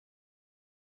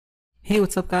Hey,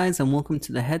 what's up guys, and welcome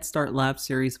to the Head Start Lab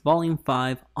series Volume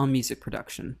 5 on music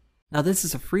production. Now this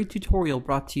is a free tutorial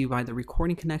brought to you by the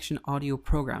Recording Connection audio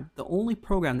program, the only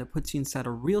program that puts you inside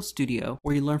a real studio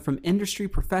where you learn from industry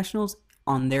professionals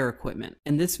on their equipment.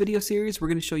 In this video series, we're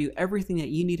going to show you everything that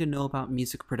you need to know about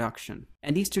music production.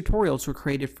 And these tutorials were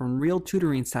created from real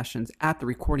tutoring sessions at the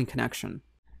Recording Connection.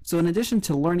 So in addition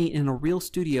to learning in a real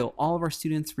studio, all of our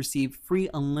students receive free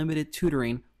unlimited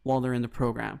tutoring while they're in the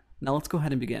program. Now let's go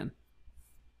ahead and begin.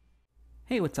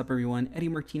 Hey, what's up everyone? Eddie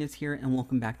Martinez here and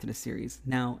welcome back to the series.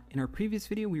 Now, in our previous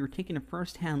video, we were taking a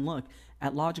first-hand look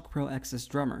at Logic Pro X's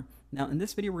Drummer. Now, in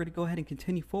this video, we're going to go ahead and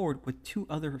continue forward with two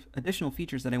other additional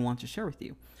features that I want to share with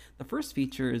you. The first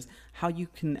feature is how you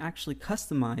can actually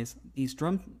customize these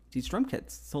drum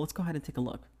kits. So let's go ahead and take a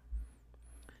look.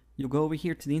 You'll go over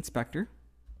here to the inspector,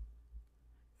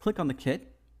 click on the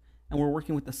kit, and we're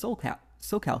working with the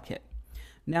SoCal kit.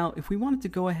 Now, if we wanted to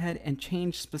go ahead and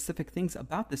change specific things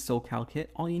about this SoCal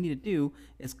kit, all you need to do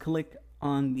is click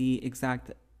on the exact,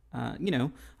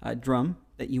 drum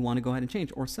that you want to go ahead and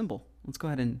change, or cymbal. Let's go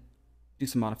ahead and do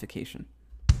some modification.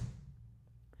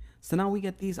 So now we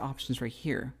get these options right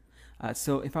here.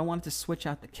 So if I wanted to switch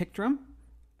out the kick drum,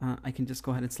 I can just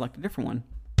go ahead and select a different one.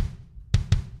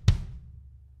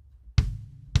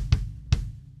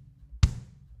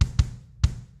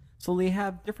 So they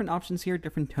have different options here,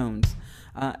 different tones.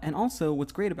 And also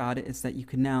what's great about it is that you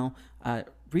can now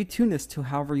retune this to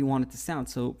however you want it to sound.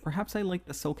 So perhaps I like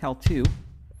the SoCal 2,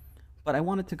 but I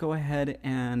wanted to go ahead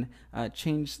and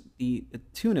change the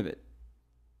tune of it.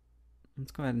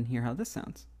 Let's go ahead and hear how this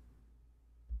sounds.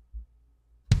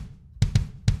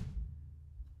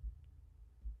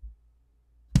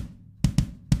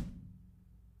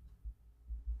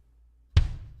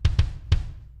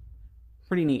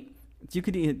 Pretty neat. You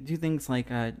could do things like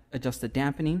adjust the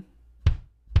dampening,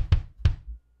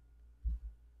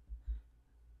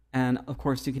 and of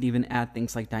course you could even add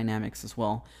things like dynamics as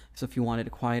well. So if you wanted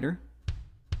it quieter,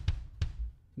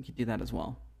 you could do that as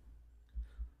well.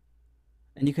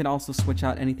 And you could also switch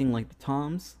out anything like the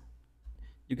toms.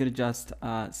 You could adjust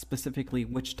specifically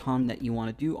which tom that you want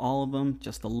to do, all of them,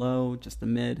 just the low, just the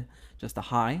mid, just the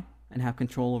high, and have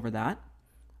control over that,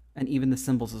 and even the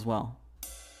cymbals as well.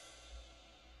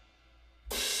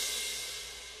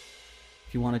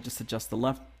 If you want to just adjust the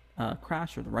left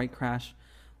crash or the right crash,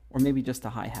 or maybe just a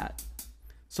hi-hat.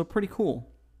 So pretty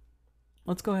cool.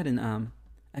 Let's go ahead and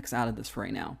X out of this for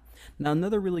right now. Now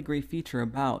another really great feature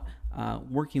about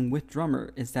working with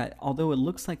Drummer is that although it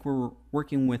looks like we're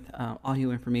working with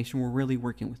audio information, we're really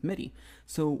working with MIDI.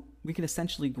 So we can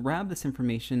essentially grab this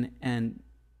information and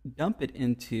dump it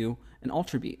into an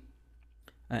Ultrabeat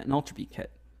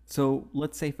kit. So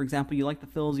let's say, for example, you like the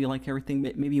fills, you like everything,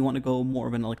 but maybe you want to go more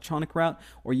of an electronic route,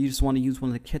 or you just want to use one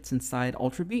of the kits inside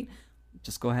Ultrabeat.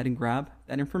 Just go ahead and grab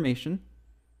that information,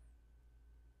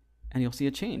 and you'll see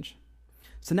a change.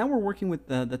 So now we're working with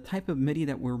the type of MIDI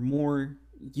that we're more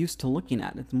used to looking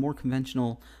at. It's a more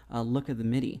conventional look of the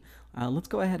MIDI. Let's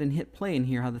go ahead and hit play and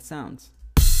hear how that sounds.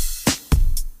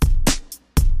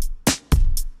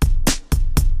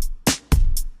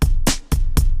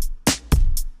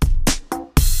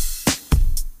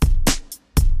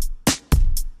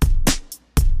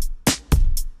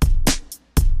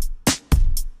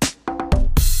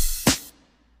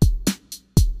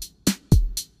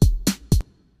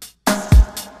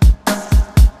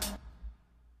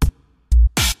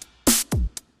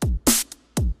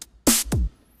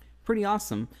 Pretty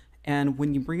awesome. And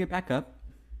when you bring it back up,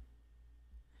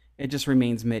 it just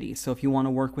remains MIDI. So if you want to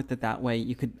work with it that way,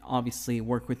 you could obviously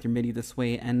work with your MIDI this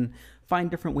way and find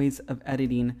different ways of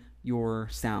editing your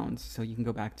sounds. So you can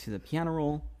go back to the piano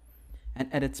roll and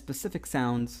edit specific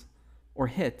sounds or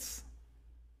hits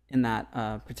in that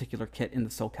particular kit, in the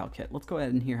SoCal kit. Let's go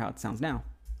ahead and hear how it sounds now.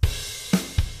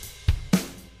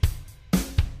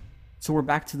 So we're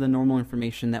back to the normal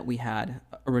information that we had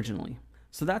originally.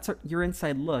 So that's your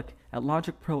inside look at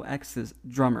Logic Pro X's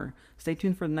Drummer. Stay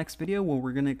tuned for the next video where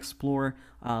we're going to explore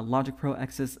Logic Pro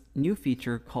X's new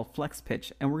feature called Flex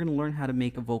Pitch, and we're going to learn how to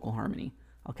make a vocal harmony.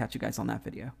 I'll catch you guys on that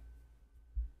video.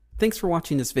 Thanks for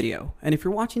watching this video, and if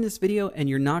you're watching this video and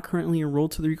you're not currently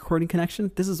enrolled to the Recording Connection,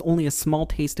 this is only a small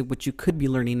taste of what you could be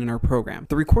learning in our program.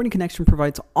 The Recording Connection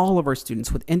provides all of our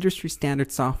students with industry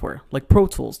standard software like Pro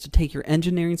Tools to take your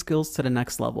engineering skills to the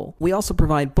next level. We also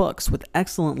provide books with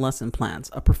excellent lesson plans,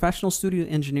 a professional studio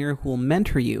engineer who will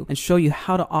mentor you and show you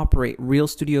how to operate real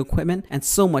studio equipment, and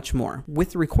so much more.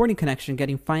 With the Recording Connection,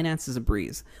 getting finance is a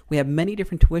breeze. We have many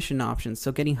different tuition options,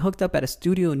 so getting hooked up at a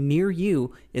studio near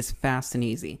you is fast and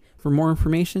easy. For more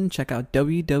information, check out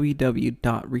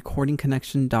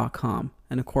www.recordingconnection.com.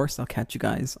 And of course, I'll catch you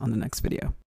guys on the next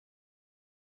video.